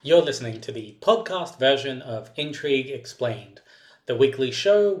You're listening to the podcast version of Intrigue Explained, the weekly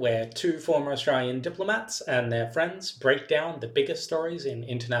show where two former Australian diplomats and their friends break down the biggest stories in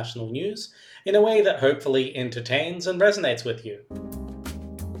international news in a way that hopefully entertains and resonates with you.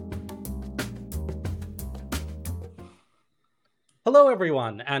 Hello,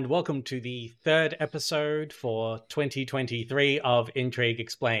 everyone, and welcome to the third episode for 2023 of Intrigue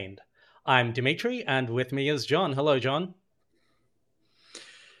Explained. I'm Dmitry, and with me is John. Hello, John.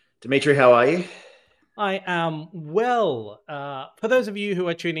 Dmitry, how are you? I am well. For those of you who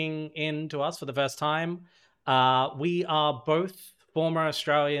are tuning in to us for the first time, we are both former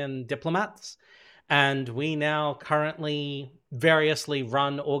Australian diplomats, and we now currently variously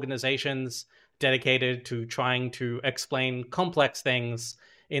run organizations dedicated to trying to explain complex things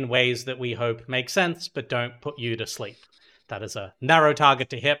in ways that we hope make sense but don't put you to sleep. That is a narrow target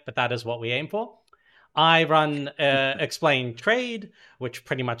to hit, but that is what we aim for. I run Explain Trade, which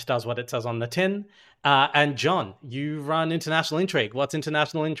pretty much does what it says on the tin. And John, you run International Intrigue. What's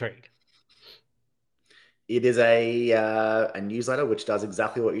International Intrigue? It is a newsletter which does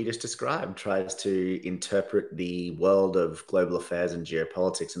exactly what you just described, tries to interpret the world of global affairs and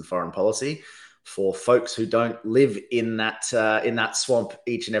geopolitics and foreign policy for folks who don't live in that swamp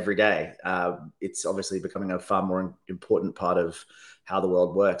each and every day. It's obviously becoming a far more important part of how the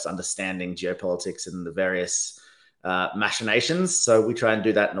world works, understanding geopolitics and the various machinations. So we try and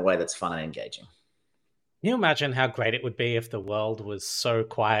do that in a way that's fun and engaging. Can you imagine how great it would be if the world was so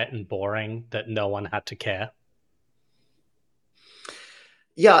quiet and boring that no one had to care?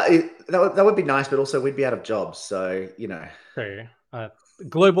 Yeah, that would be nice, but also we'd be out of jobs. So, you know. True.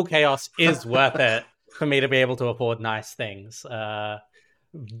 Global chaos is worth it for me to be able to afford nice things.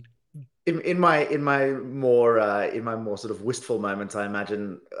 In my more sort of wistful moments, I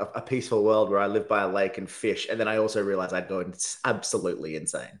imagine a peaceful world where I live by a lake and fish, and then I also realize I'd go absolutely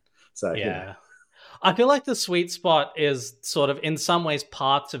insane. So yeah, you know. I feel like the sweet spot is sort of in some ways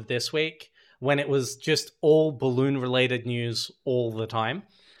parts of this week when it was just all balloon-related news all the time.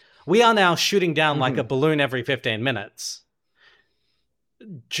 We are now shooting down like a balloon every 15 minutes.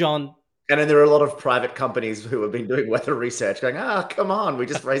 John. And then there are a lot of private companies who have been doing weather research going, come on, we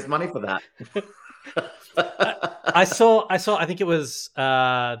just raised money for that. I saw, I think it was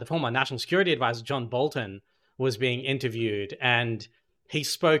the former National Security Advisor, John Bolton, was being interviewed, and he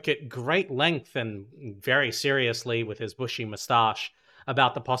spoke at great length and very seriously with his bushy mustache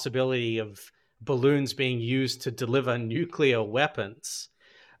about the possibility of balloons being used to deliver nuclear weapons.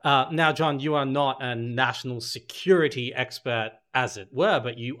 Now, John, you are not a national security expert, as it were,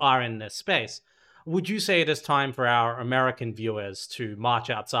 but you are in this space. Would you say it is time for our American viewers to march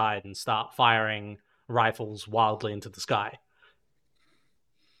outside and start firing rifles wildly into the sky?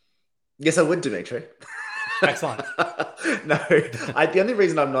 Yes, I would, Dmitry. Excellent. No, the only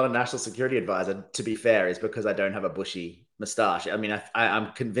reason I'm not a national security advisor, to be fair, is because I don't have a bushy mustache. I mean,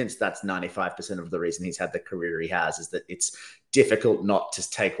 I'm convinced that's 95% of the reason he's had the career he has, is that it's difficult not to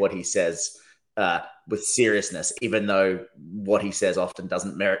take what he says with seriousness, even though what he says often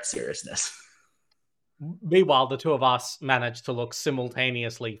doesn't merit seriousness. Meanwhile, the two of us managed to look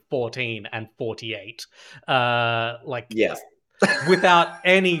simultaneously 14 and 48. Yeah. Without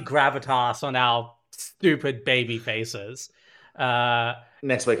any gravitas on our stupid baby faces.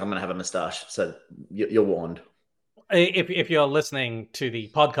 Next week I'm going to have a mustache, so you're warned. If you're listening to the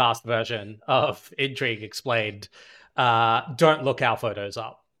podcast version of Intrigue Explained, don't look our photos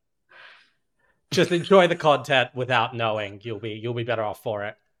up. Just enjoy the content without knowing. You'll be better off for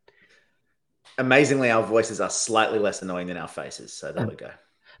it. Amazingly, our voices are slightly less annoying than our faces, so there we go.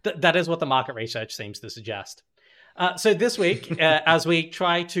 That is what the market research seems to suggest. So this week, as we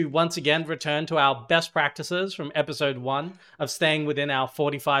try to once again return to our best practices from episode 1 of staying within our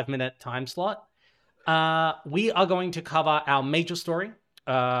 45-minute time slot, we are going to cover our major story,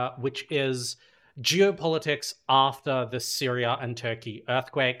 which is geopolitics after the Syria and Turkey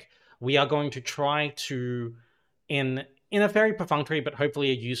earthquake. We are going to try to, in a very perfunctory but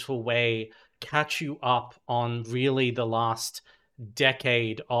hopefully a useful way, catch you up on really the last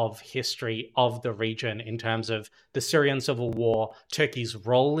decade of history of the region in terms of the Syrian Civil War, Turkey's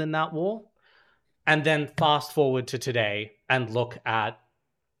role in that war, and then fast forward to today and look at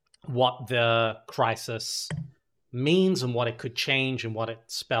what the crisis means and what it could change and what it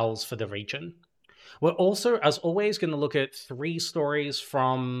spells for the region. We're also, as always, going to look at 3 stories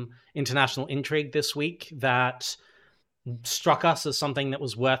from International Intrigue this week that struck us as something that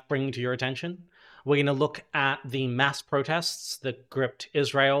was worth bringing to your attention. We're going to look at the mass protests that gripped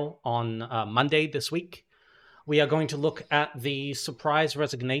Israel on Monday this week. We are going to look at the surprise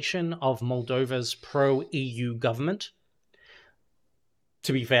resignation of Moldova's pro-EU government.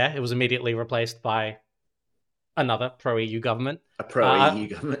 To be fair, it was immediately replaced by another pro-EU government. A pro-EU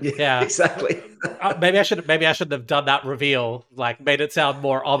government. Yeah, Yeah, exactly. maybe I should have done that reveal, like made it sound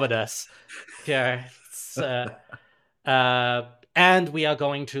more ominous. Yeah, and we are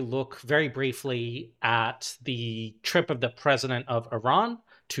going to look very briefly at the trip of the president of Iran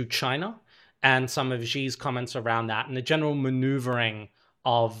to China and some of Xi's comments around that and the general maneuvering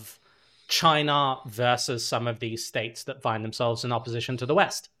of China versus some of these states that find themselves in opposition to the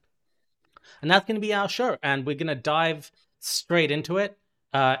West. And that's going to be our show. And we're going to dive straight into it,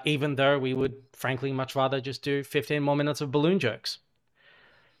 even though we would, frankly, much rather just do 15 more minutes of balloon jokes.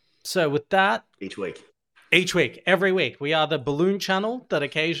 So with that... Each week, every week, we are the balloon channel that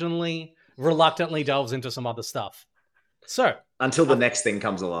occasionally reluctantly delves into some other stuff. So... until the next thing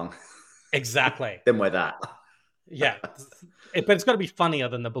comes along. Exactly. Then we're that. Yeah. But it's got to be funnier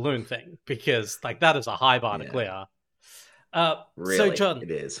than the balloon thing, because that is a high bar to clear. Really, so, John,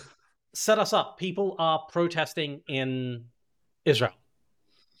 it is. Set us up. People are protesting in Israel.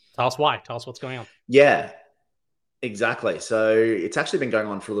 Tell us why. Tell us what's going on. Yeah, exactly. So it's actually been going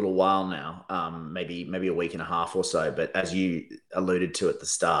on for a little while now, maybe a week and a half or so. But as you alluded to at the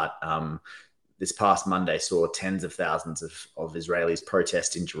start, this past Monday saw tens of thousands of Israelis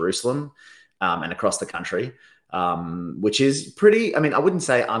protest in Jerusalem and across the country, which is pretty. I mean, I wouldn't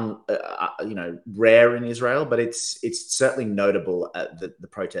say rare in Israel, but it's certainly notable that the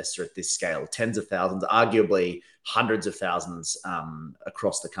protests are at this scale. Tens of thousands, arguably hundreds of thousands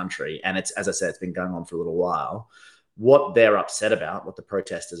across the country, and it's, as I said, it's been going on for a little while. What they're upset about, what the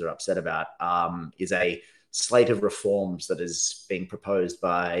protesters are upset about, is a slate of reforms that is being proposed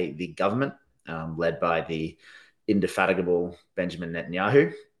by the government, led by the indefatigable Benjamin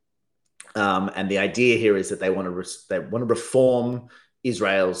Netanyahu. And the idea here is that they want to reform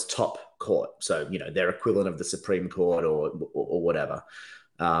Israel's top court, so their equivalent of the Supreme Court or whatever.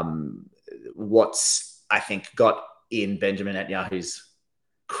 What's, I think, got in Benjamin Netanyahu's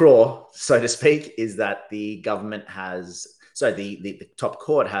craw, so to speak, is that the government has, the top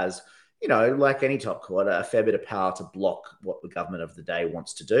court has, like any top court, a fair bit of power to block what the government of the day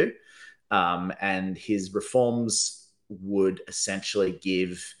wants to do. And his reforms would essentially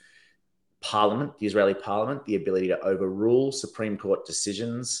give Parliament, the Israeli Parliament, the ability to overrule Supreme Court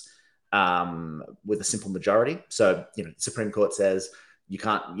decisions with a simple majority. So, the Supreme Court says you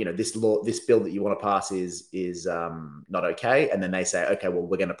can't, this bill that you want to pass is not okay, and then they say, okay, well,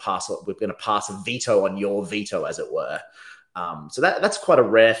 we're going to pass a veto on your veto, as it were. So that's quite a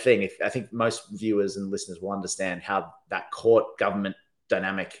rare thing. I think most viewers and listeners will understand how that court government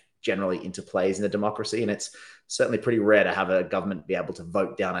dynamic generally interplays in a democracy, and it's certainly pretty rare to have a government be able to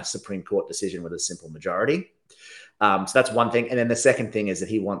vote down a Supreme Court decision with a simple majority. So that's one thing. And then the second thing is that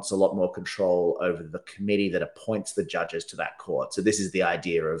he wants a lot more control over the committee that appoints the judges to that court. So this is the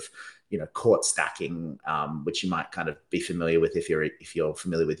idea of, court stacking, which you might kind of be familiar with if you're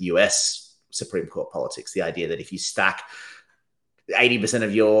familiar with US Supreme Court politics. The idea that if you stack 80%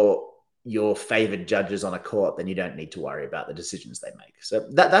 of your favored judges on a court, then you don't need to worry about the decisions they make. So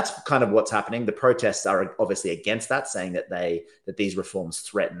that's kind of what's happening. The protests are obviously against that, saying that these reforms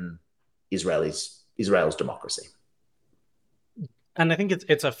threaten Israel's democracy. And I think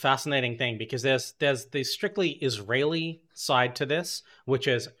it's a fascinating thing because there's the strictly Israeli side to this, which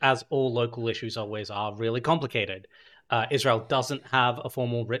is, as all local issues always are, really complicated. Israel doesn't have a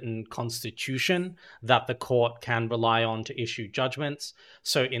formal written constitution that the court can rely on to issue judgments.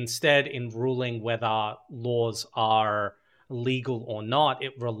 So instead, in ruling whether laws are legal or not,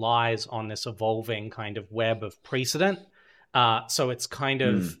 it relies on this evolving kind of web of precedent. So it's kind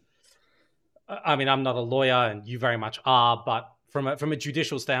of, I mean, I'm not a lawyer and you very much are, but from a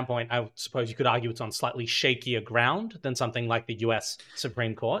judicial standpoint, I suppose you could argue it's on slightly shakier ground than something like the US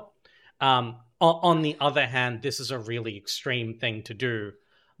Supreme Court. On the other hand, this is a really extreme thing to do.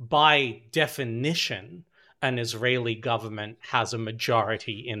 By definition, an Israeli government has a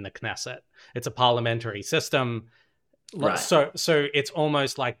majority in the Knesset. It's a parliamentary system. Right. So it's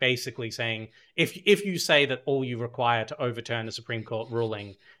almost like basically saying, if you say that all you require to overturn a Supreme Court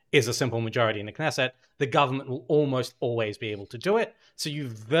ruling is a simple majority in the Knesset, the government will almost always be able to do it. So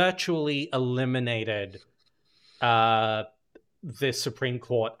you've virtually eliminated the Supreme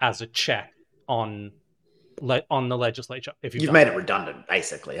Court as a check on the legislature. If you've made it redundant,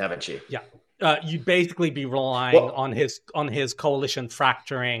 basically, haven't you? Yeah, you'd basically be relying on his coalition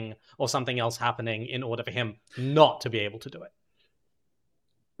fracturing or something else happening in order for him not to be able to do it.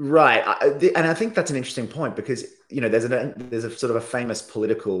 Right, and I think that's an interesting point because there's a sort of a famous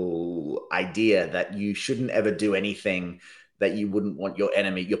political idea that you shouldn't ever do anything that you wouldn't want your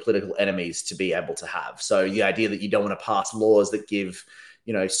political enemies to be able to have. So the idea that you don't want to pass laws that give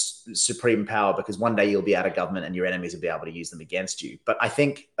supreme power, because one day you'll be out of government and your enemies will be able to use them against you. But I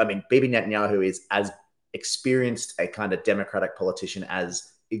think, Bibi Netanyahu is as experienced a kind of democratic politician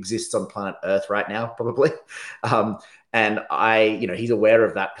as exists on planet Earth right now, probably. And he's aware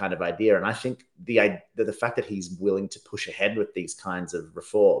of that kind of idea. And I think the fact that he's willing to push ahead with these kinds of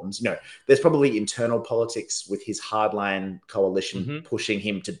reforms, there's probably internal politics with his hardline coalition pushing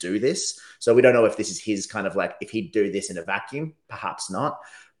him to do this. So we don't know if this is his kind of if he'd do this in a vacuum, perhaps not.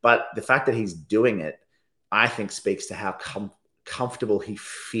 But the fact that he's doing it, I think, speaks to how comfortable he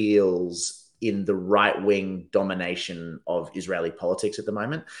feels in the right-wing domination of Israeli politics at the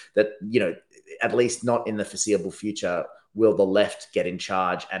moment, that, at least not in the foreseeable future, will the left get in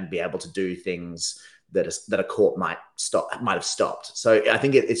charge and be able to do things that a court might have stopped. So I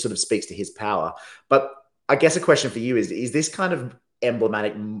think it sort of speaks to his power. But I guess a question for you is this kind of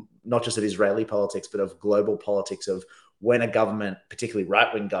emblematic, not just of Israeli politics, but of global politics, of when a government, particularly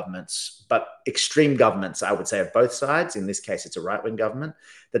right-wing governments, but extreme governments, I would say, of both sides, in this case it's a right-wing government,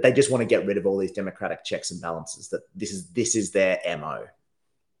 that they just want to get rid of all these democratic checks and balances, that this is their MO?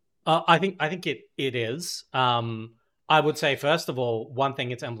 I think it is. I would say, first of all, one thing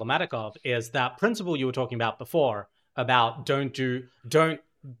it's emblematic of is that principle you were talking about before, about don't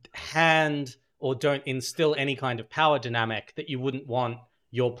hand or don't instill any kind of power dynamic that you wouldn't want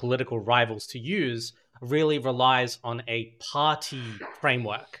your political rivals to use, really relies on a party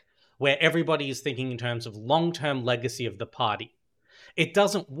framework where everybody is thinking in terms of long-term legacy of the party. It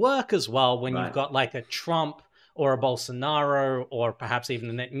doesn't work as well when you've got a Trump or a Bolsonaro or perhaps even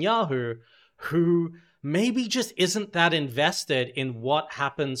a Netanyahu who maybe just isn't that invested in what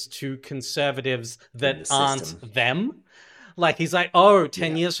happens to conservatives that aren't them. He's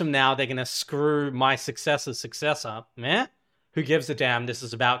 10 years from now, they're going to screw my successor's successor. Meh? Who gives a damn? This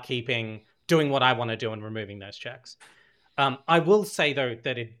is about doing what I want to do and removing those checks. I will say, though,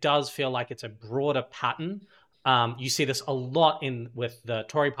 that it does feel like it's a broader pattern. You see this a lot with the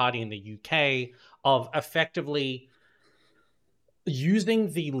Tory party in the UK of effectively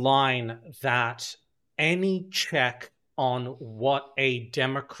using the line that any check on what a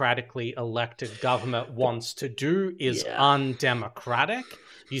democratically elected government wants to do is undemocratic.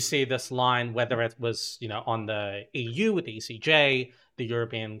 You see this line, whether it was, on the EU with the ECJ, the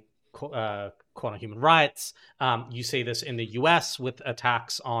European Court of Human Rights. You see this in the US with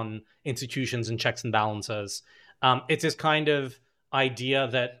attacks on institutions and checks and balances. It's this kind of idea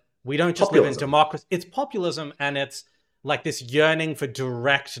that we don't just live in democracy. It's populism, and it's this yearning for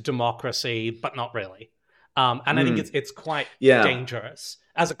direct democracy, but not really. And I think it's quite dangerous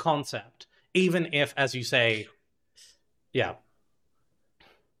as a concept, even if, as you say, Yeah,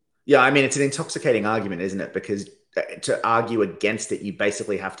 it's an intoxicating argument, isn't it? Because to argue against it, you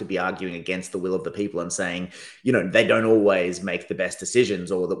basically have to be arguing against the will of the people and saying, they don't always make the best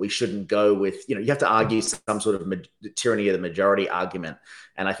decisions, or that we shouldn't go with, you have to argue some sort of tyranny of the majority argument.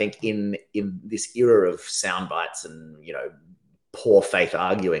 And I think in this era of sound bites and, poor faith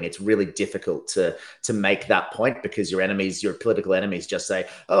arguing, it's really difficult to make that point, because your political enemies just say,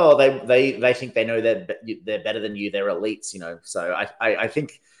 oh, they think they know they're better than you, they're elites, So I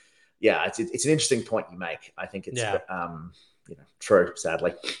think, it's an interesting point you make. I think it's true,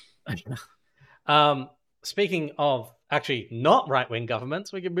 sadly. Speaking of actually not right-wing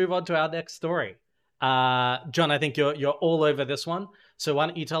governments, we can move on to our next story. John, I think you're all over this one. So why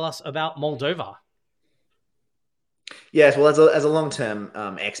don't you tell us about Moldova? Yes, well, as a long-term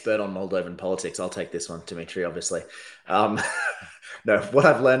expert on Moldovan politics, I'll take this one, Dmitry, obviously. No, what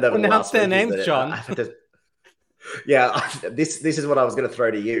I've learned over the last week names, is that John. This is what I was going to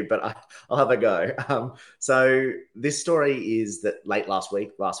throw to you, but I'll have a go. So this story is that late last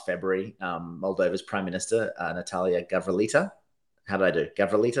February, Moldova's Prime Minister, Natalia Gavrilita. How did I do?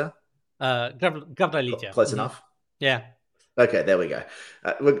 Gavrilita? Gavrilita. Close enough? Yeah. Okay, there we go.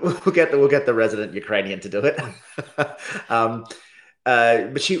 We'll get the resident Ukrainian to do it.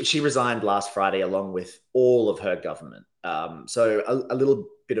 But she resigned last Friday along with all of her government. So a little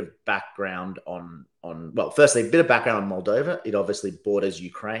bit of background firstly, a bit of background on Moldova. It obviously borders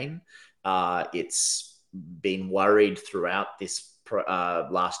Ukraine. It's been worried throughout this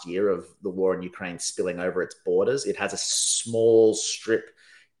last year of the war in Ukraine spilling over its borders. It has a small strip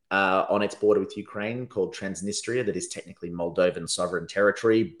on its border with Ukraine called Transnistria that is technically Moldovan sovereign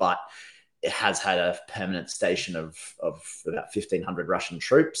territory, but it has had a permanent station of about 1,500 Russian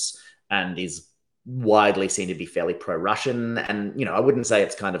troops and is widely seen to be fairly pro-Russian. And, I wouldn't say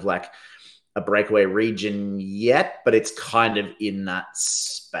it's kind of like a breakaway region yet, but it's kind of in that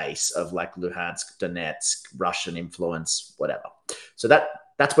space of like Luhansk, Donetsk, Russian influence, whatever. So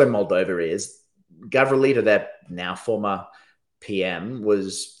that's where Moldova is. Gavrilita, their now former PM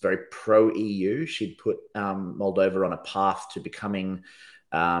was very pro-EU. She'd put Moldova on a path to becoming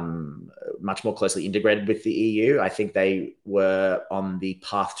much more closely integrated with the EU. I think they were on the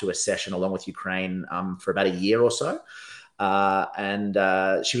path to accession along with Ukraine for about a year or so. And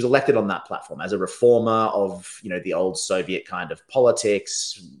she was elected on that platform as a reformer of, the old Soviet kind of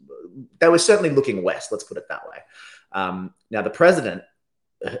politics. They were certainly looking west, let's put it that way. Now, the president,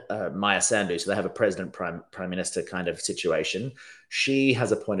 Maya Sandu, so they have a president prime minister kind of situation. She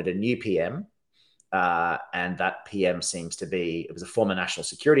has appointed a new PM, and that PM it was a former national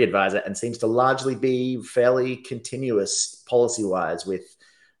security advisor, and seems to largely be fairly continuous policy-wise with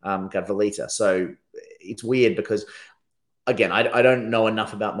Gadvalita. So it's weird because, again, I don't know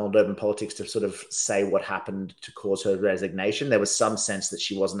enough about Moldovan politics to sort of say what happened to cause her resignation. There was some sense that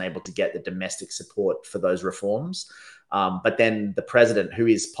she wasn't able to get the domestic support for those reforms. But then the president, who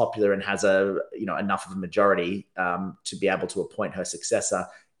is popular and has enough of a majority to be able to appoint her successor,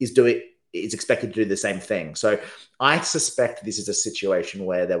 is expected to do the same thing. So I suspect this is a situation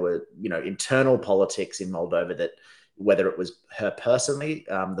where there were, internal politics in Moldova that, whether it was her personally,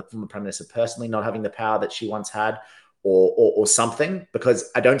 the former prime minister personally not having the power that she once had, or something,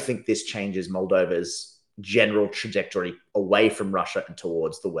 because I don't think this changes Moldova's general trajectory away from Russia and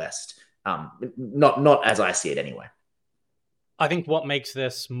towards the West. Not as I see it anyway. I think what makes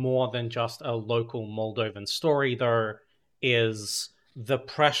this more than just a local Moldovan story, though, is the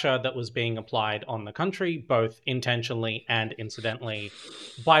pressure that was being applied on the country, both intentionally and incidentally,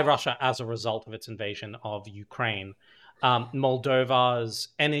 by Russia as a result of its invasion of Ukraine. Moldova's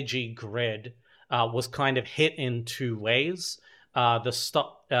energy grid was kind of hit in two ways.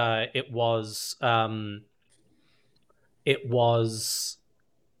 It was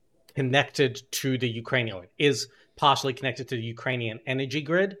connected to the Ukrainian, is partially connected to the Ukrainian energy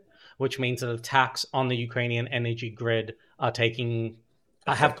grid, which means that attacks on the Ukrainian energy grid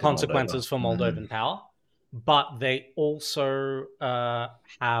have consequences for Moldovan power. But they also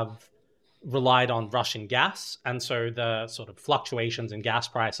have relied on Russian gas, and so the sort of fluctuations in gas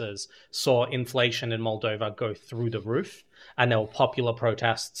prices saw inflation in Moldova go through the roof, and there were popular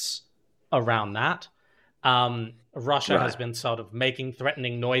protests around that. Russia has been sort of making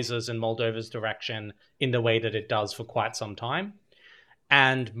threatening noises in Moldova's direction in the way that it does for quite some time.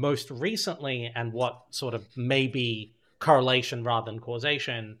 And most recently, and what sort of maybe correlation rather than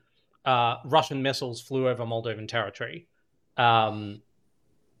causation, Russian missiles flew over Moldovan territory. They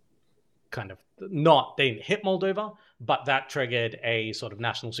didn't hit Moldova, but that triggered a sort of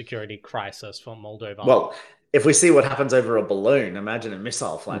national security crisis for Moldova. Well, if we see what happens over a balloon, imagine a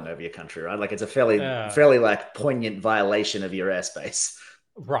missile flying over your country, right? Like, it's a fairly like poignant violation of your airspace.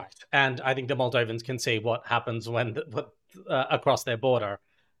 Right. And I think the Moldovans can see what happens when across their border.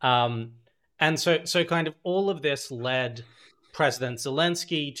 And so kind of all of this led President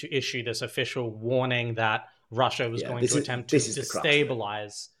Zelensky to issue this official warning that Russia was going to attempt to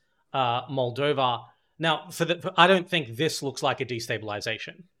destabilize Moldova. Now, I don't think this looks like a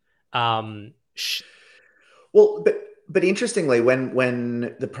destabilization. Well, but interestingly,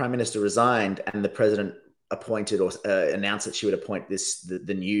 when the prime minister resigned and the president appointed or announced that she would appoint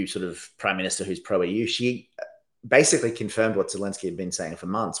the new sort of prime minister who's pro-EU, she basically confirmed what Zelensky had been saying for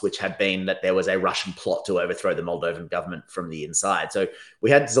months, which had been that there was a Russian plot to overthrow the Moldovan government from the inside. So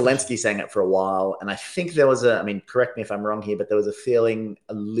we had Zelensky saying it for a while, and I think there was correct me if I'm wrong here, but there was a feeling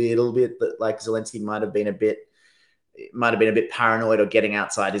a little bit that like Zelensky might have been a bit paranoid or getting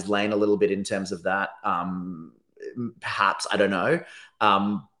outside his lane a little bit in terms of that. Perhaps, I don't know.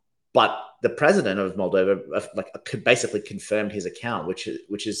 But the president of Moldova could basically confirmed his account, which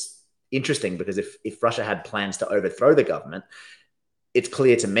is interesting, because if Russia had plans to overthrow the government, it's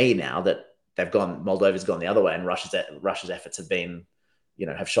clear to me now that Moldova's gone the other way, and Russia's efforts have been,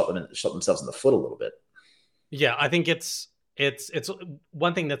 have shot themselves in the foot a little bit. Yeah, I think it's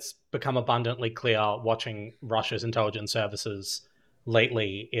one thing that's become abundantly clear watching Russia's intelligence services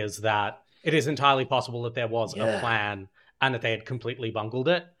lately is that it is entirely possible that there was a plan and that they had completely bungled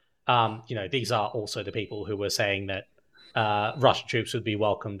it. These are also the people who were saying that Russian troops would be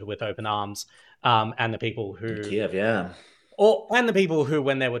welcomed with open arms, and the people who Kiev, and the people who,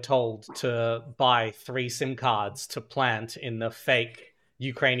 when they were told to buy 3 SIM cards to plant in the fake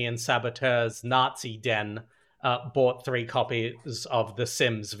Ukrainian saboteurs' Nazi den, bought 3 copies of the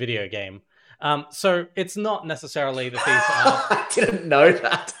Sims video game. So it's not necessarily that these are... I didn't know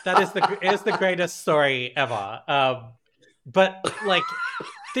that. That is the greatest story ever. But like,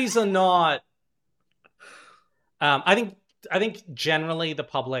 these are not... I think generally the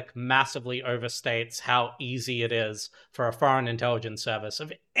public massively overstates how easy it is for a foreign intelligence service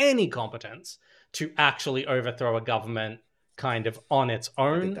of any competence to actually overthrow a government kind of on its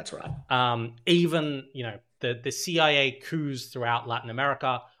own. I think that's right. Even, the CIA coups throughout Latin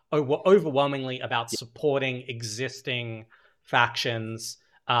America were overwhelmingly about supporting existing factions.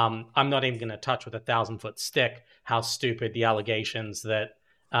 I'm not even going to touch with a 1,000-foot stick how stupid the allegations that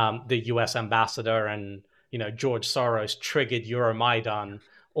the U.S. ambassador and George Soros triggered Euromaidan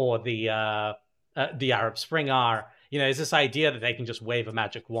or the Arab Spring are. Is this idea that they can just wave a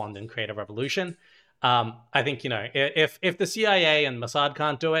magic wand and create a revolution. I think if the CIA and Mossad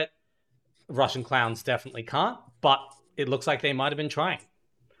can't do it, Russian clowns definitely can't. But it looks like they might have been trying.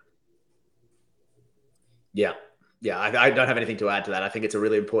 Yeah. I don't have anything to add to that. I think it's a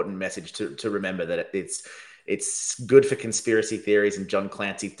really important message to remember that it's good for conspiracy theories and John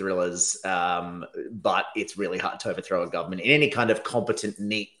Clancy thrillers, but it's really hard to overthrow a government in any kind of competent,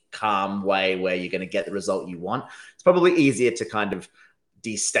 neat, calm way where you're going to get the result you want. It's probably easier to kind of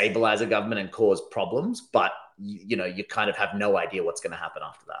destabilize a government and cause problems, but you kind of have no idea what's going to happen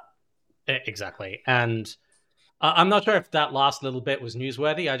after that. Exactly. And I'm not sure if that last little bit was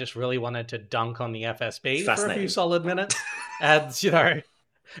newsworthy. I just really wanted to dunk on the FSB for a few solid minutes. And,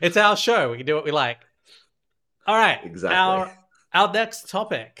 it's our show. We can do what we like. All right. Exactly. Our next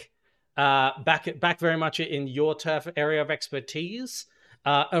topic, back very much in your turf area of expertise.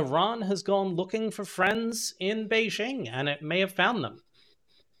 Iran has gone looking for friends in Beijing, and it may have found them.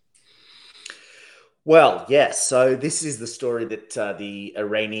 Well, yes. So this is the story that the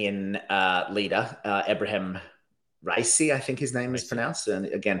Iranian leader, Ebrahim Raisi, I think his name is pronounced. And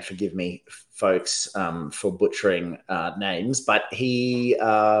again, forgive me, folks, for butchering names. But he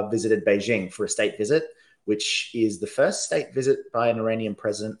visited Beijing for a state visit, which is the first state visit by an Iranian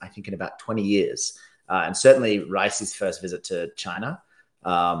president, I think, in about 20 years. And certainly Raisi's first visit to China.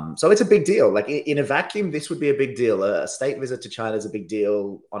 So it's a big deal. Like in a vacuum, this would be a big deal. A state visit to China is a big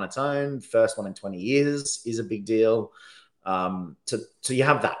deal on its own. First one in 20 years is a big deal. So you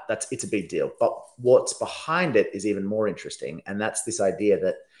have that. It's a big deal. But what's behind it is even more interesting. And that's this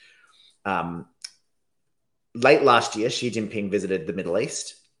idea that late last year, Xi Jinping visited the Middle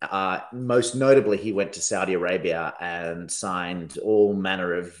East. Most notably, he went to Saudi Arabia and signed all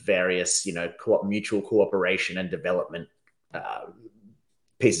manner of various, mutual cooperation and development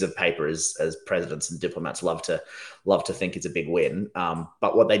pieces of paper, as presidents and diplomats love to think it's a big win.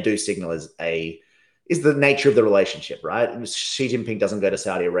 But what they do signal is the nature of the relationship, right? Xi Jinping doesn't go to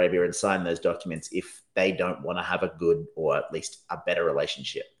Saudi Arabia and sign those documents if they don't want to have a good or at least a better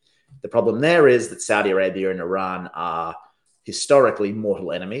relationship. The problem there is that Saudi Arabia and Iran are historically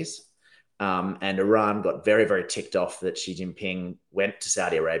mortal enemies. And Iran got very, very ticked off that Xi Jinping went to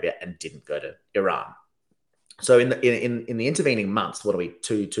Saudi Arabia and didn't go to Iran. So in the intervening months, what are we,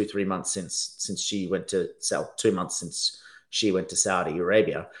 3 months since she went to 2 months since she went to Saudi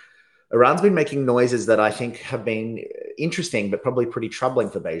Arabia, Iran's been making noises that I think have been interesting, but probably pretty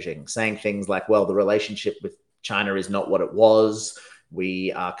troubling for Beijing, saying things like, well, the relationship with China is not what it was.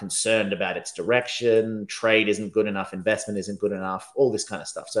 We are concerned about its direction. Trade isn't good enough. Investment isn't good enough. All this kind of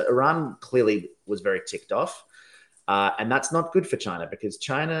stuff. So Iran clearly was very ticked off. And that's not good for China because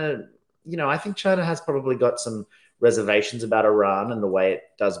China, I think China has probably got some reservations about Iran and the way it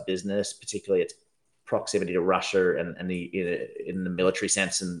does business, particularly its proximity to Russia and in the military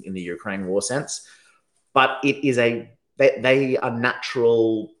sense and in the Ukraine war sense. But it is they are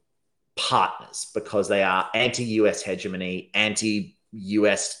natural partners because they are anti-US hegemony,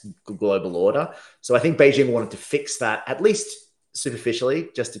 anti-US global order. So I think Beijing wanted to fix that, at least superficially,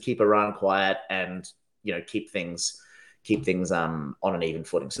 just to keep Iran quiet and keep things on an even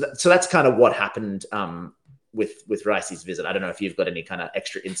footing. So that's kind of what happened with Raisi's visit. I don't know if you've got any kind of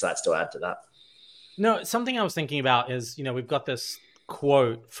extra insights to add to that. No, something I was thinking about is, we've got this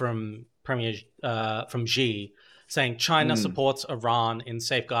quote from from Xi saying China supports Iran in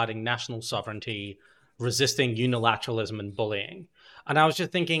safeguarding national sovereignty, resisting unilateralism and bullying. And I was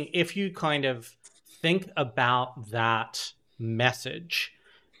just thinking, if you kind of think about that message,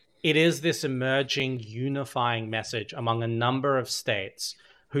 it is this emerging unifying message among a number of states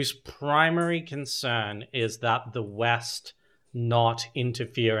whose primary concern is that the West not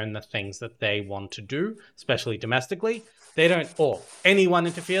interfere in the things that they want to do, especially domestically. They don't, or anyone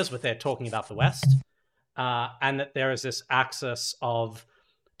interferes, but they're talking about the West. And that there is this axis of,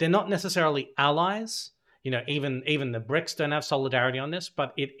 they're not necessarily allies. Even the BRICS don't have solidarity on this,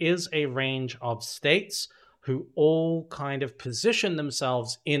 but it is a range of states who all kind of position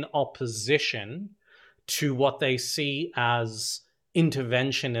themselves in opposition to what they see as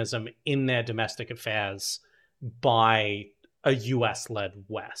interventionism in their domestic affairs by a US-led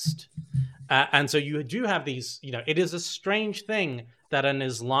West. And so you do have these, it is a strange thing that an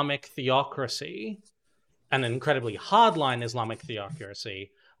Islamic theocracy an incredibly hardline Islamic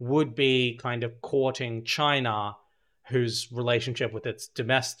theocracy would be kind of courting China, whose relationship with its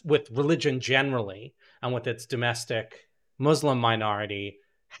with religion generally and with its domestic Muslim minority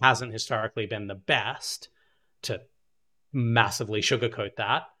hasn't historically been the best, to massively sugarcoat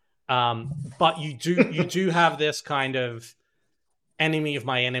that. But you do have this kind of enemy of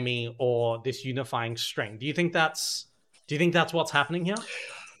my enemy, or this unifying string. Do you think that's what's happening here?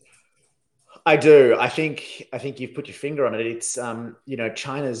 I do. I think you've put your finger on it. It's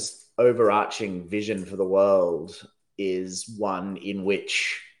China's overarching vision for the world is one in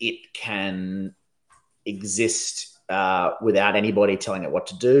which it can exist without anybody telling it what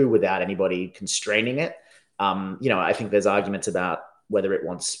to do, without anybody constraining it. I think there's arguments about whether it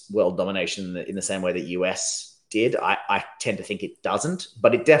wants world domination in the same way that US did. I tend to think it doesn't,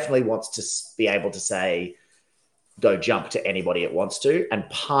 but it definitely wants to be able to say, go jump to anybody it wants to. And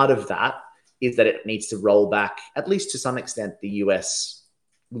part of that is that it needs to roll back, at least to some extent, the US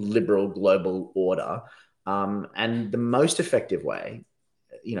liberal global order. And the most effective way,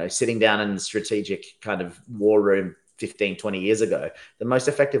 sitting down in the strategic kind of war room 15, 20 years ago, the most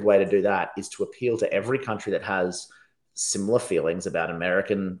effective way to do that is to appeal to every country that has similar feelings about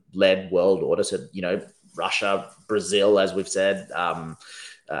American-led world order. So, Russia, Brazil, as we've said,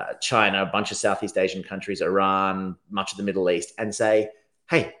 China, a bunch of Southeast Asian countries, Iran, much of the Middle East, and say,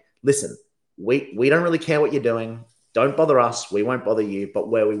 hey, listen, we don't really care what you're doing. Don't bother us. We won't bother you. But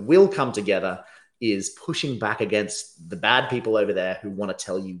where we will come together is pushing back against the bad people over there who want to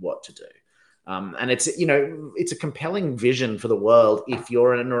tell you what to do. And it's a compelling vision for the world if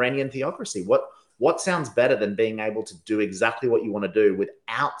you're an Iranian theocracy. What sounds better than being able to do exactly what you want to do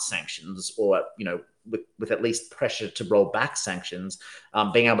without sanctions, or with at least pressure to roll back sanctions,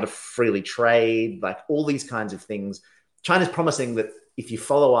 being able to freely trade, like all these kinds of things. China's promising that if you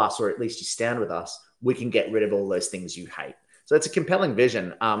follow us, or at least you stand with us, we can get rid of all those things you hate. So it's a compelling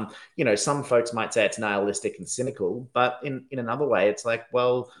vision. Some folks might say it's nihilistic and cynical, but in another way, it's like,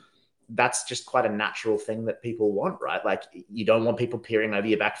 well, that's just quite a natural thing that people want, right? Like, you don't want people peering over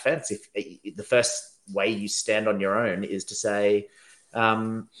your back fence. If the first way you stand on your own is to say,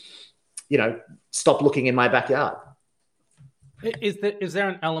 stop looking in my backyard. Is there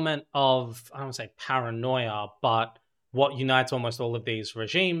an element of, I don't want to say paranoia, but what unites almost all of these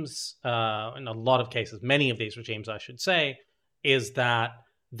regimes, in a lot of cases, many of these regimes, I should say, is that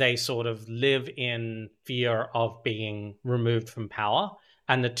they sort of live in fear of being removed from power.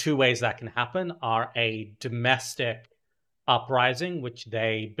 And the two ways that can happen are a domestic uprising, which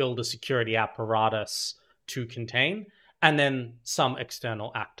they build a security apparatus to contain, and then some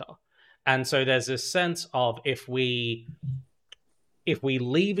external actor. And so there's this sense of if we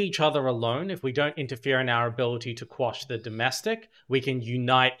leave each other alone, if we don't interfere in our ability to quash the domestic, we can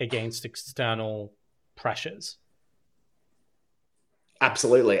unite against external pressures.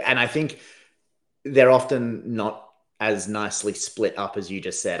 Absolutely. And I think they're often not as nicely split up as you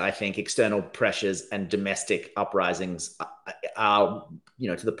just said. I think external pressures and domestic uprisings are,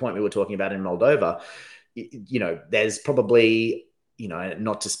 to the point we were talking about in Moldova, there's probably,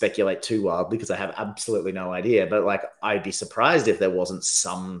 not to speculate too wildly because I have absolutely no idea, but like, I'd be surprised if there wasn't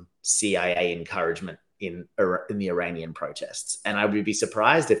some CIA encouragement in the Iranian protests. And I would be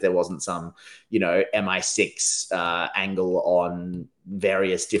surprised if there wasn't some, MI6 angle on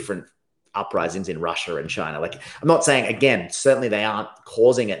various different uprisings in Russia and China. Like, I'm not saying, again, certainly they aren't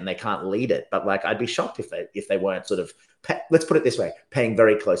causing it and they can't lead it, but like, I'd be shocked if they weren't sort of, let's put it this way, paying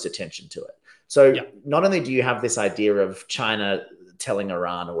very close attention to it. So Not only do you have this idea of China telling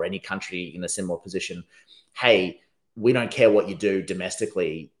Iran or any country in a similar position, hey, we don't care what you do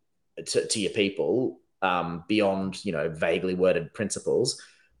domestically to your people, beyond, vaguely worded principles,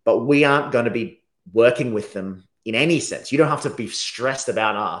 but we aren't going to be working with them in any sense. You don't have to be stressed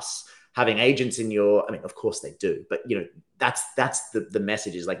about us having agents in your, I mean, of course they do, but that's the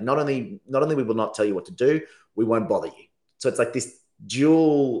message is like, not only we will not tell you what to do, we won't bother you. So it's like this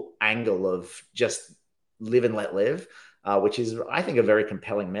dual angle of just live and let live, which is, I think, a very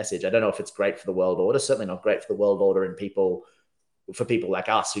compelling message. I don't know if it's great for the world order, certainly not great for the world order and for people like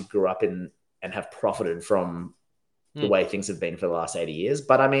us who grew up in and have profited from the way things have been for the last 80 years.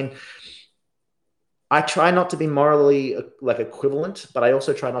 But I mean, I try not to be morally like equivalent, but I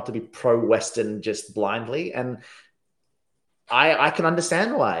also try not to be pro-Western just blindly. And I can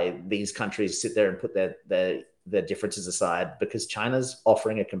understand why these countries sit there and put their differences aside, because China's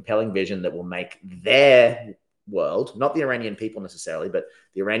offering a compelling vision that will make their world, not the Iranian people necessarily, but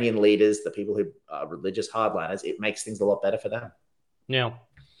the Iranian leaders, the people who are religious hardliners, it makes things a lot better for them. Yeah.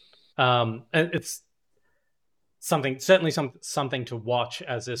 And something to watch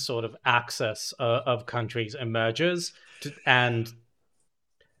as this sort of axis of countries emerges, and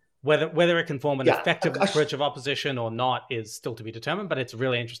whether it can form an effective bridge of opposition or not is still to be determined. But it's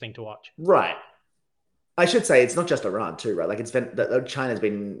really interesting to watch. Right. I should say it's not just Iran too, right? Like China's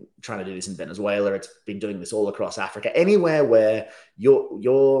been trying to do this in Venezuela. It's been doing this all across Africa. Anywhere where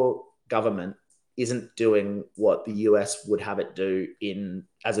your government isn't doing what the US would have it do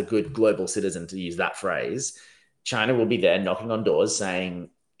as a good global citizen, to use that phrase, China will be there knocking on doors saying,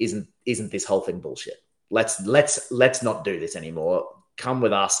 "Isn't this whole thing bullshit? Let's not do this anymore. Come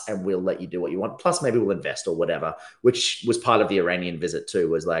with us, and we'll let you do what you want. Plus, maybe we'll invest or whatever." Which was part of the Iranian visit too.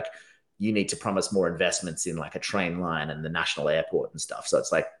 Was like, you need to promise more investments in like a train line and the national airport and stuff. So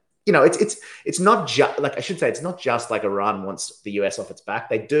it's like, it's not just like, I should say, it's not just like Iran wants the US off its back.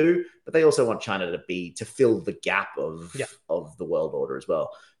 They do, but they also want China to fill the gap of the world order as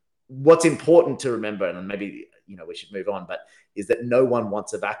well. What's important to remember, and maybe, we should move on, but is that no one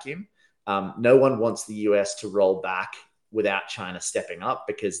wants a vacuum. No one wants the US to roll back without China stepping up,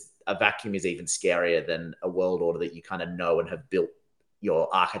 because a vacuum is even scarier than a world order that you kind of know and have built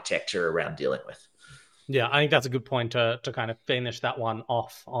your architecture around dealing with. Yeah, I think that's a good point to kind of finish that one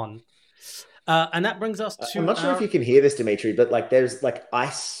off on. And that brings us to... I'm not sure if you can hear this, Dmitry, but like there's like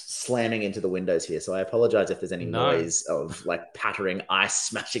ice slamming into the windows here. So I apologize if there's any noise of like pattering ice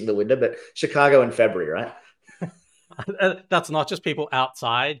smashing the window, but Chicago in February, right? That's not just people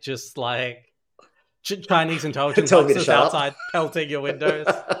outside, just like Chinese intelligence officers outside pelting your windows.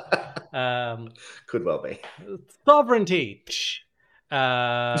 Could well be. Sovereignty.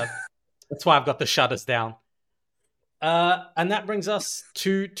 That's why I've got the shutters down. And that brings us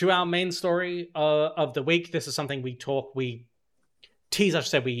to our main story of the week. This is something we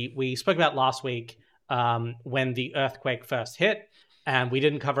spoke about last week when the earthquake first hit, and we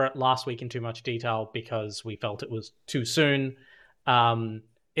didn't cover it last week in too much detail because we felt it was too soon.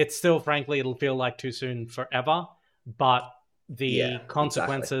 It's still, frankly, it'll feel like too soon forever, but the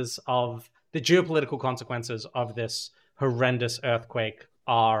consequences of the geopolitical consequences of this horrendous earthquake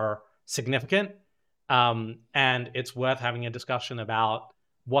are significant. And it's worth having a discussion about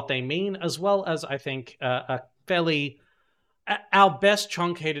what they mean, as well as, I think, our best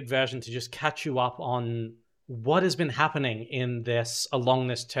truncated version to just catch you up on what has been happening along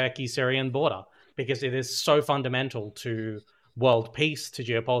this Turkey-Syrian border, because it is so fundamental to world peace, to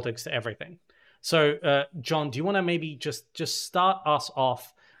geopolitics, to everything. So, John, do you want to maybe just start us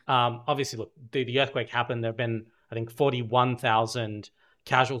off? Obviously, look, the earthquake happened. There have been, I think, 41,000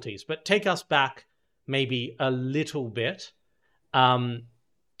 casualties, but take us back maybe a little bit.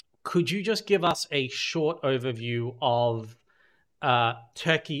 Could you just give us a short overview of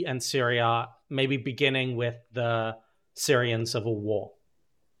Turkey and Syria, maybe beginning with the Syrian Civil War?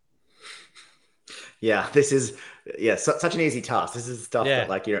 Yeah, this is such an easy task. This is stuff that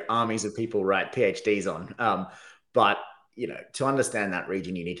like armies of people write PhDs on. But to understand that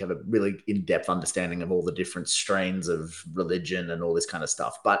region, you need to have a really in-depth understanding of all the different strains of religion and all this kind of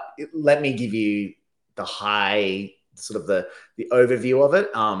stuff. But let me give you the the overview of it,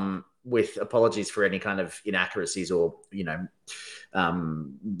 with apologies for any kind of inaccuracies or,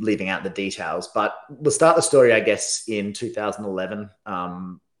 leaving out the details. But we'll start the story, I guess, in 2011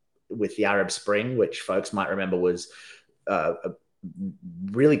 with the Arab Spring, which folks might remember was a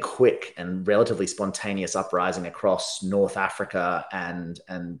really quick and relatively spontaneous uprising across North Africa and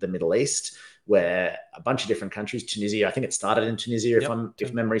the Middle East, where a bunch of different countries, Tunisia, I think it started in Tunisia,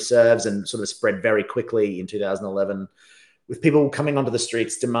 if memory serves, and sort of spread very quickly in 2011, with people coming onto the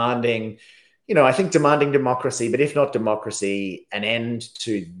streets demanding democracy, but if not democracy, an end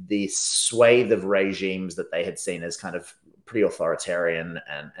to the swathe of regimes that they had seen as kind of pretty authoritarian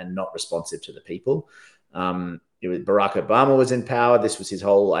and not responsive to the people. Barack Obama was in power. This was his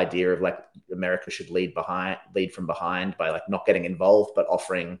whole idea of like America should lead from behind by like not getting involved, but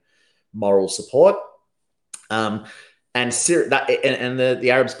offering moral support. And the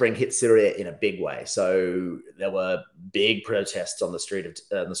Arab Spring hit Syria in a big way. So there were big protests on the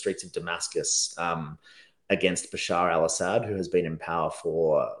streets of Damascus against Bashar al-Assad, who has been in power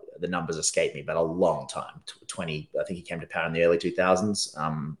for, the numbers escape me, but a long time. I think he came to power in the early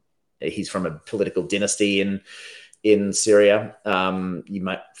 2000s. He's from a political dynasty in Syria. You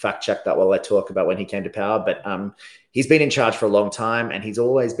might fact check that while I talk about when he came to power, but he's been in charge for a long time, and he's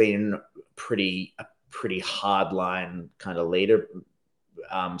always been a pretty hardline kind of leader.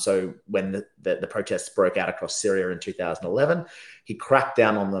 So when the protests broke out across Syria in 2011, he cracked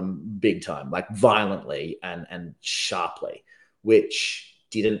down on them big time, like violently and sharply, which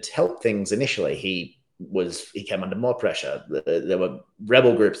didn't help things initially. He he came under more pressure. There were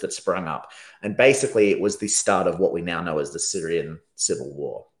rebel groups that sprung up, and basically it was the start of what we now know as the Syrian Civil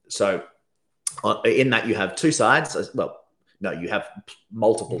War. So in that you have two sides. Well, no, you have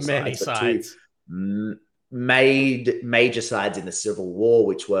multiple Many sides, but two sides. major sides in the Civil War,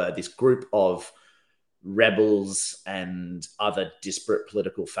 which were this group of rebels and other disparate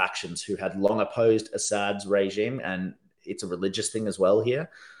political factions who had long opposed Assad's regime, and it's a religious thing as well here.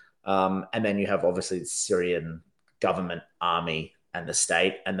 And then you have obviously the Syrian government, army, and the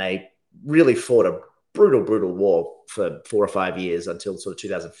state, and they really fought a brutal war for 4 or 5 years until sort of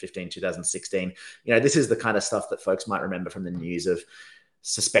 2015, 2016. This is the kind of stuff that folks might remember from the news of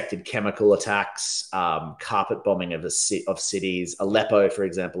suspected chemical attacks, carpet bombing of cities. Aleppo, for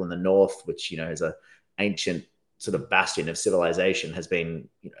example, in the north, which is a ancient sort of bastion of civilization, has been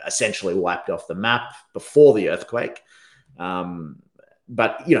essentially wiped off the map before the earthquake.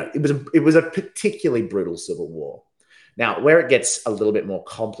 But it was a particularly brutal civil war. Now, where it gets a little bit more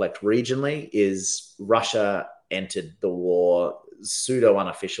complex regionally is Russia entered the war pseudo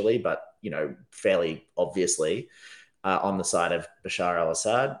unofficially, but fairly obviously on the side of Bashar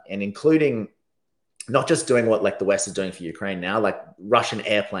al-Assad, and including not just doing what like the West is doing for Ukraine now, like Russian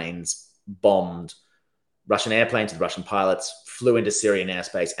airplanes with Russian pilots flew into Syrian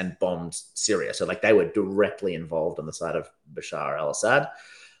airspace and bombed Syria. So like they were directly involved on the side of Bashar al-Assad,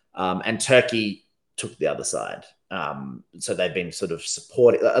 and Turkey took the other side. So they've been sort of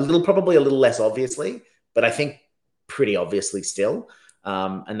supporting probably a little less obviously, but I think pretty obviously still.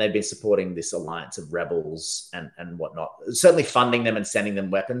 And they've been supporting this alliance of rebels and whatnot, certainly funding them and sending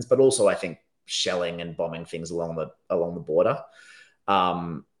them weapons, but also I think shelling and bombing things along the border.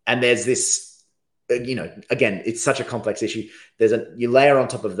 And there's this, again, it's such a complex issue. You layer on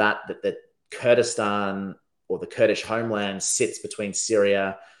top of that Kurdistan, or the Kurdish homeland, sits between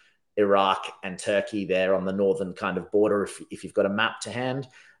Syria, Iraq, and Turkey there on the northern kind of border, if you've got a map to hand.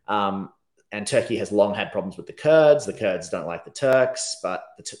 And Turkey has long had problems with the Kurds. The Kurds don't like the Turks, but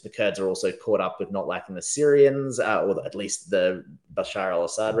the Kurds are also caught up with not liking the Syrians, or at least the Bashar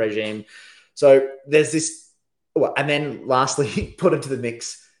al-Assad regime. So there's this, and then lastly, put into the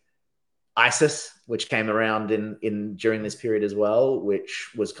mix ISIS, which came around during this period as well, which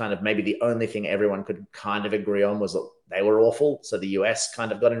was kind of maybe the only thing everyone could kind of agree on was that they were awful. So the US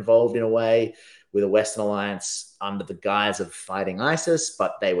kind of got involved in a way with a Western alliance under the guise of fighting ISIS,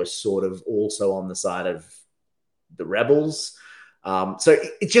 but they were sort of also on the side of the rebels. So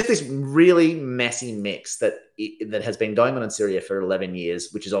it's just this really messy mix that has been going on in Syria for 11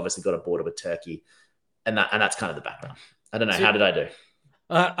 years, which has obviously got a border with Turkey. And that's kind of the background. I don't know. How did I do?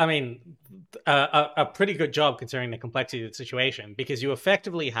 I mean, a pretty good job considering the complexity of the situation, because you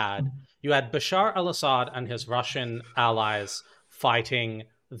effectively had Bashar al-Assad and his Russian allies fighting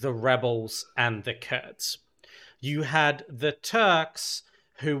the rebels and the Kurds. You had the Turks,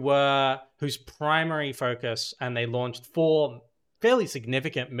 whose primary focus, and they launched 4 fairly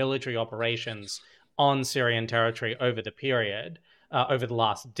significant military operations on Syrian territory over the period, over the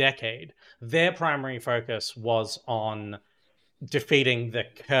last decade. Their primary focus was on defeating the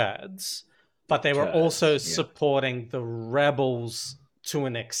Kurds, but they were also supporting the rebels to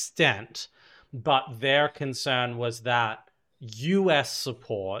an extent. But their concern was that US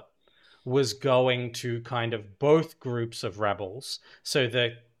support was going to kind of both groups of rebels. So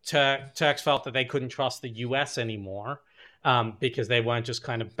the Turks felt that they couldn't trust the US anymore, because they weren't just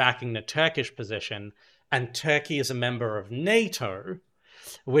kind of backing the Turkish position. And Turkey is a member of NATO,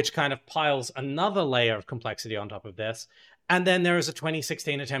 which kind of piles another layer of complexity on top of this. And then there is a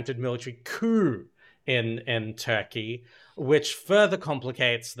 2016 attempted military coup in Turkey, which further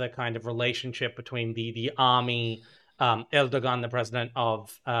complicates the kind of relationship between the army, Erdogan, the president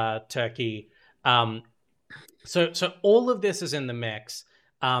of Turkey. So all of this is in the mix.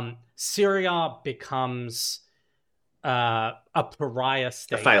 Syria becomes a pariah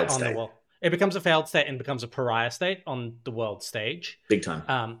state, a failed state. The world. It becomes a failed state and becomes a pariah state on the world stage. Big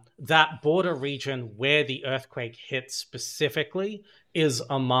time. That border region where the earthquake hit specifically is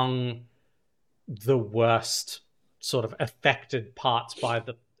among the worst sort of affected parts by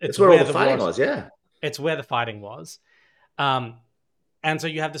the... It's where all the fighting was, yeah. It's where the fighting was. And so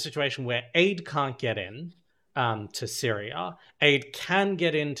you have the situation where aid can't get in to Syria. Aid can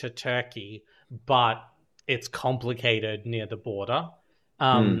get into Turkey, but it's complicated near the border.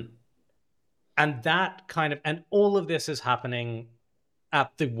 And that kind of, and all of this is happening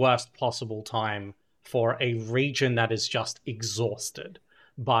at the worst possible time for a region that is just exhausted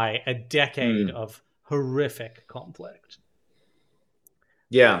by a decade of horrific conflict.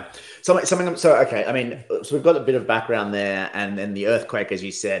 Yeah. So okay. I mean, so we've got a bit of background there, and then the earthquake, as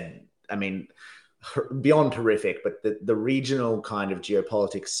you said, I mean, beyond horrific, but the regional kind of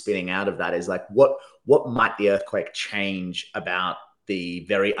geopolitics spinning out of that is like, what might the earthquake change about the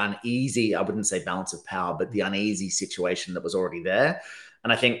very uneasy, I wouldn't say balance of power, but the uneasy situation that was already there?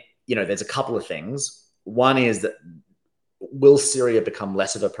 And I think, there's a couple of things. One is that, will Syria become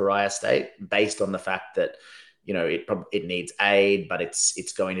less of a pariah state based on the fact that, it needs aid, but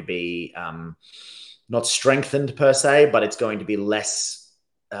it's going to be not strengthened per se, but it's going to be less.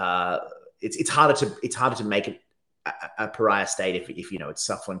 It's harder to make it a pariah state if it's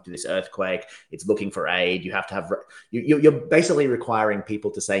suffering through this earthquake. It's looking for aid. You have to have. You're basically requiring people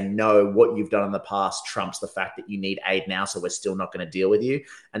to say no. What you've done in the past trumps the fact that you need aid now, so we're still not going to deal with you,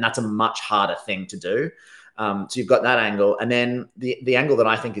 and that's a much harder thing to do. So you've got that angle, and then the angle that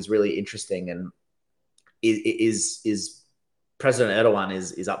I think is really interesting and is President Erdogan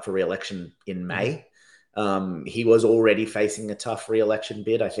is up for re-election in May. He was already facing a tough re-election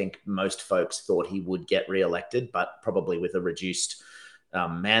bid. I think most folks thought he would get re-elected, but probably with a reduced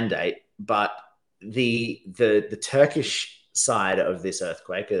mandate. But the Turkish side of this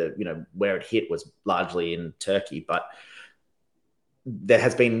earthquake, where it hit was largely in Turkey, but there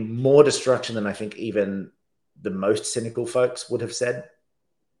has been more destruction than I think even the most cynical folks would have said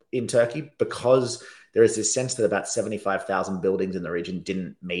in Turkey, because there is this sense that about 75,000 buildings in the region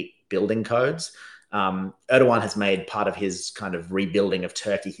didn't meet building codes. Erdogan has made part of his kind of rebuilding of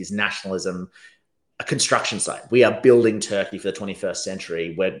Turkey, his nationalism, a construction site. We are building Turkey for the 21st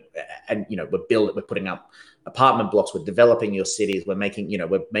century. We're putting up apartment blocks. We're developing your cities. We're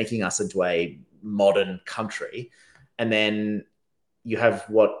making us into a modern country. And then you have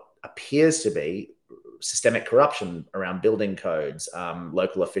what appears to be systemic corruption around building codes,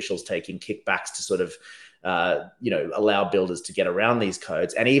 local officials taking kickbacks to sort of, allow builders to get around these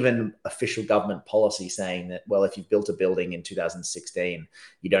codes, and even official government policy saying that, well, if you've built a building in 2016,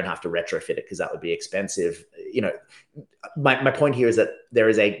 you don't have to retrofit it because that would be expensive. My point here is that there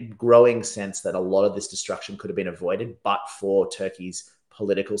is a growing sense that a lot of this destruction could have been avoided, but for Turkey's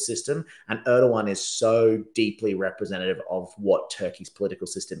political system. And Erdogan is so deeply representative of what Turkey's political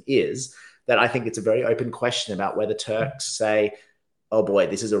system is that I think it's a very open question about whether Turks say, oh boy,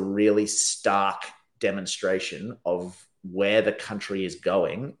 this is a really stark demonstration of where the country is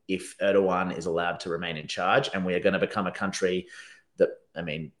going if Erdogan is allowed to remain in charge, and we are going to become a country that, I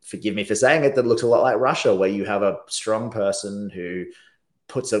mean, forgive me for saying it, that looks a lot like Russia, where you have a strong person who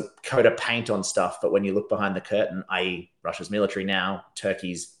puts a coat of paint on stuff, but when you look behind the curtain, i.e. Russia's military now,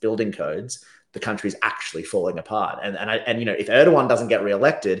 Turkey's building codes, the country's actually falling apart. And if Erdogan doesn't get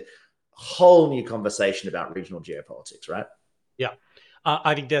re-elected, whole new conversation about regional geopolitics, right? Yeah.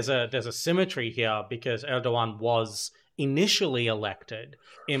 I think there's a symmetry here, because Erdogan was initially elected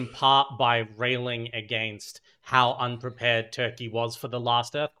in part by railing against how unprepared Turkey was for the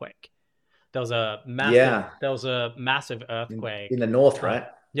last earthquake. There was a massive earthquake in the north, right?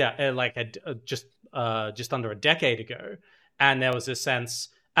 Just under a decade ago, and there was this sense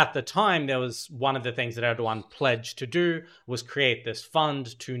at the time. There was one of the things that Erdogan pledged to do was create this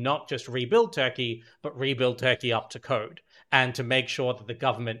fund to not just rebuild Turkey, but rebuild Turkey up to code, and to make sure that the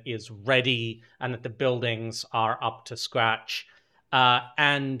government is ready and that the buildings are up to scratch.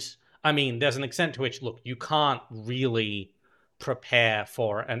 And I mean, there's an extent to which, look, you can't really prepare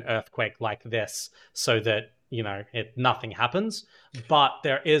for an earthquake like this so that, nothing happens. But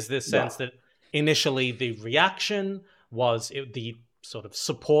there is this sense that initially the reaction was the sort of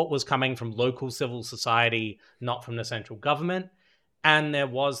support was coming from local civil society, not from the central government. And there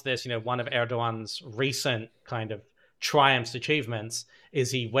was this, one of Erdogan's recent kind of triumphs, achievements, is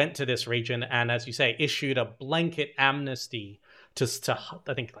he went to this region and, as you say, issued a blanket amnesty to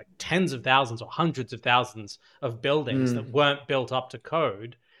I think like tens of thousands or hundreds of thousands of buildings that weren't built up to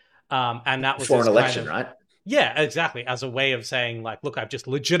code. And that was for an election, right? Yeah, exactly. As a way of saying, like, look, I've just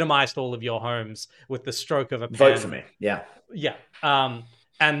legitimized all of your homes with the stroke of a pen. Vote for me. Yeah. Yeah.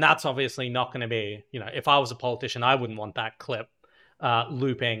 And that's obviously not going to be, if I was a politician, I wouldn't want that clip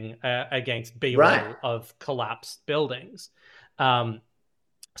looping against B-roll of collapsed buildings. So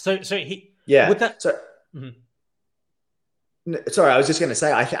he... Yeah. With that... Sorry, I was just going to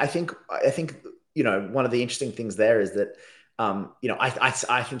say, I think one of the interesting things there is that,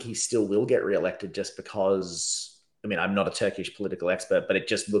 I think he still will get reelected, just because, I mean, I'm not a Turkish political expert, but it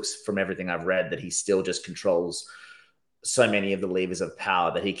just looks from everything I've read that he still just controls so many of the levers of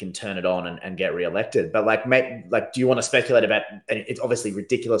power that he can turn it on and get reelected. But do you want to speculate about, and it's obviously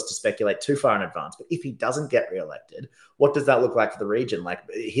ridiculous to speculate too far in advance, but if he doesn't get reelected, what does that look like for the region? Like,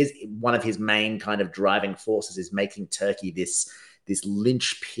 one of his main kind of driving forces is making Turkey this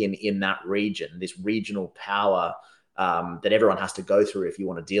linchpin in that region, this regional power, that everyone has to go through if you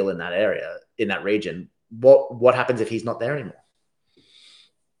want to deal in that area, in that region. What happens if he's not there anymore?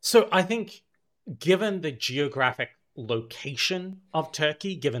 So I think, given the geographic location of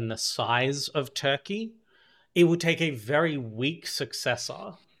Turkey, given the size of Turkey, it would take a very weak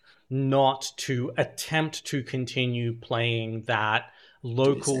successor not to attempt to continue playing that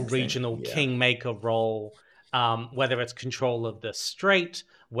local regional kingmaker role, whether it's control of the strait,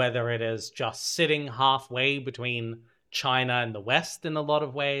 whether it is just sitting halfway between China and the West in a lot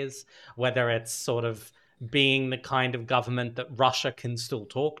of ways, whether it's sort of being the kind of government that Russia can still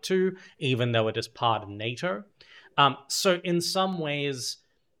talk to, even though it is part of NATO. So in some ways,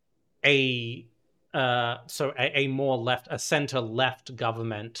 a more left, a center-left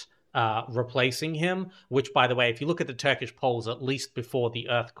government replacing him, which, by the way, if you look at the Turkish polls, at least before the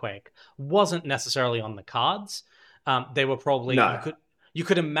earthquake, wasn't necessarily on the cards. They were probably, you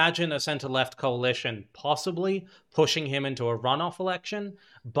could imagine a center-left coalition possibly pushing him into a runoff election,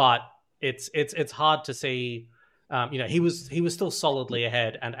 but it's hard to see. He was still solidly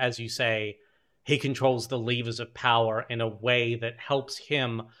ahead, and as you say, he controls the levers of power in a way that helps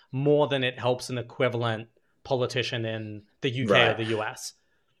him more than it helps an equivalent politician in the UK or the US.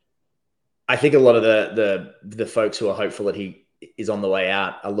 I think a lot of the folks who are hopeful that he is on the way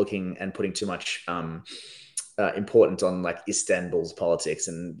out are looking and putting too much importance on like Istanbul's politics.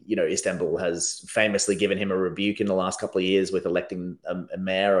 And, Istanbul has famously given him a rebuke in the last couple of years with electing a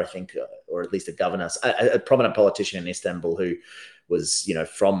mayor, I think, or at least a governor, a prominent politician in Istanbul who was,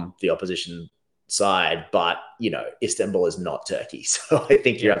 from the opposition side, but Istanbul is not Turkey. So I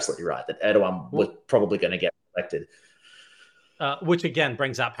think you're absolutely right that Erdogan was probably going to get elected. Which again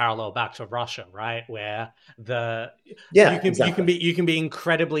brings that parallel back to Russia, right? Where you can be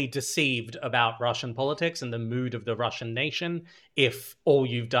incredibly deceived about Russian politics and the mood of the Russian nation if all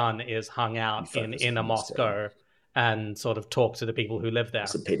you've done is hung out in a Moscow and sort of talk to the people who live there.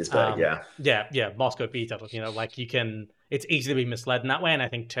 St. Petersburg, Moscow, Peter. It's easy to be misled in that way, and I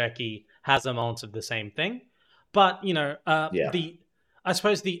think Turkey has elements of the same thing. But I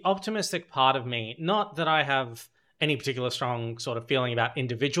suppose the optimistic part of me, not that I have any particular strong sort of feeling about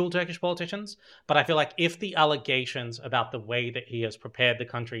individual Turkish politicians, but I feel like if the allegations about the way that he has prepared the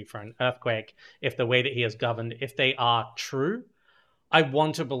country for an earthquake, if the way that he has governed, if they are true, I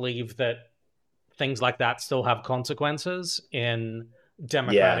want to believe that things like that still have consequences in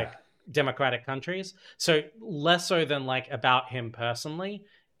democratic countries. So less so than like about him personally.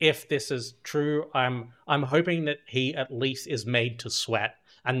 If this is true, I'm hoping that he at least is made to sweat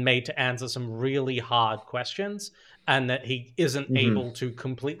and made to answer some really hard questions, and that he isn't able to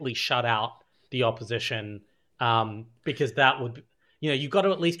completely shut out the opposition, because that would, you've got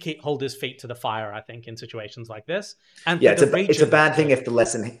to at least hold his feet to the fire, I think, in situations like this. And it's a bad thing if the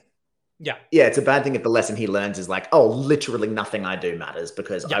lesson. It's a bad thing if the lesson he learns is like, oh, literally nothing I do matters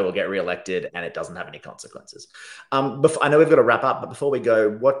because I will get reelected and it doesn't have any consequences. I know we've got to wrap up, but before we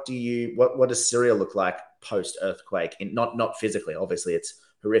go, what does Syria look like post earthquake? Not physically, obviously it's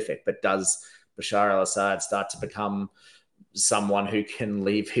horrific, but does Bashar al-Assad start to become someone who can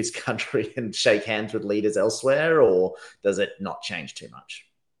leave his country and shake hands with leaders elsewhere, or does it not change too much?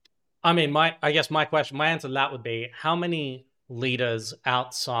 I mean, my answer to that would be, how many leaders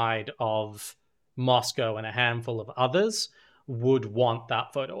outside of Moscow and a handful of others would want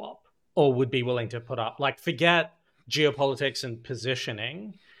that photo op or would be willing to put up? Like, forget geopolitics and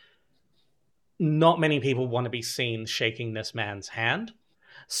positioning. Not many people want to be seen shaking this man's hand.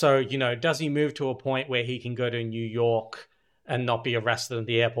 So, does he move to a point where he can go to New York and not be arrested at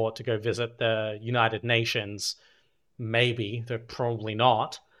the airport to go visit the United Nations? Maybe, though probably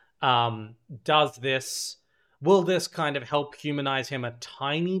not. Will this kind of help humanize him a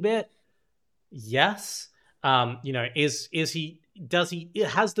tiny bit? Yes. Has the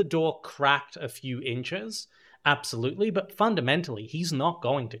door cracked a few inches? Absolutely, but fundamentally, he's not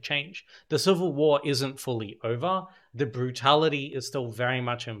going to change. The civil war isn't fully over. The brutality is still very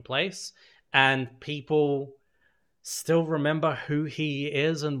much in place, and people still remember who he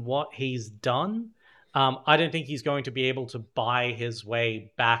is and what he's done. I don't think he's going to be able to buy his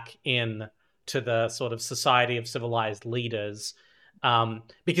way back in to the sort of society of civilized leaders,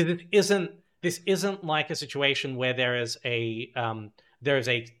 because this isn't like a situation where there is a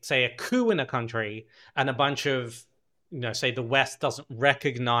coup in a country and a bunch of, say the West doesn't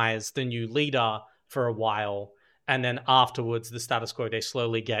recognize the new leader for a while, and then afterwards the status quo, they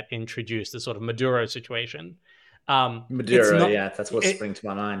slowly get introduced, the sort of Maduro situation. That's what springs to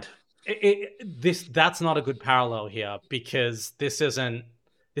my mind. That's not a good parallel here, because this isn't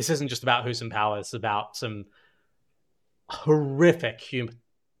just about who's in power. It's about some horrific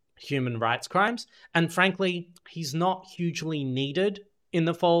human rights crimes. And frankly, he's not hugely needed in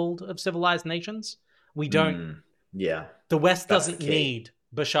the fold of civilized nations. We don't. Yeah. The West doesn't need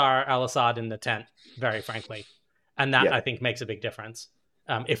Bashar al-Assad in the tent, very frankly. And that, I think, makes a big difference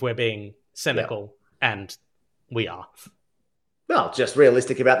if we're being cynical, and we are. Well, just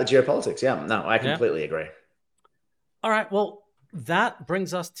realistic about the geopolitics. Yeah, no, I completely agree. All right, well, that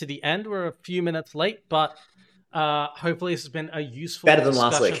brings us to the end. We're a few minutes late, but hopefully this has been a useful Better than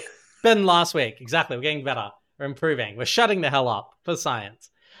discussion. last week. Better than last week, exactly. We're getting better. We're improving. We're shutting the hell up for science.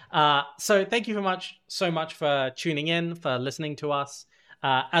 So thank you so much for tuning in, for listening to us.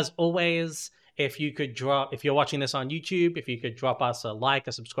 As always, if you're watching this on YouTube, if you could drop us a like,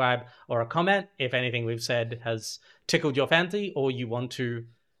 a subscribe, or a comment if anything we've said has tickled your fancy, or you want to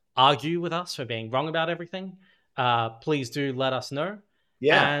argue with us for being wrong about everything, please do let us know.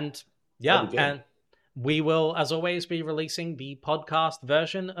 And we will, as always, be releasing the podcast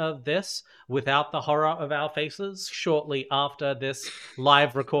version of this without the horror of our faces shortly after this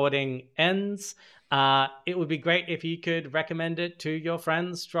live recording ends. It would be great if you could recommend it to your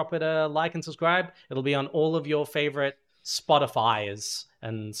friends. Drop it a like and subscribe. It'll be on all of your favorite Spotify's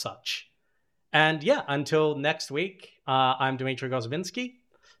and such. And until next week, I'm Dmitry Grozoubinski.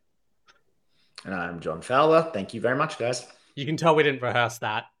 And I'm John Fowler. Thank you very much, guys. You can tell we didn't rehearse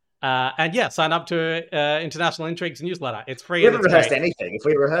that. And sign up to International Intrigue's newsletter. It's free. We haven't rehearsed anything. If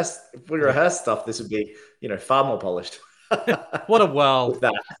we rehearse stuff, this would be, far more polished. What a world. With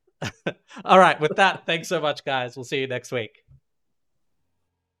that. All right. With that, thanks so much, guys. We'll see you next week.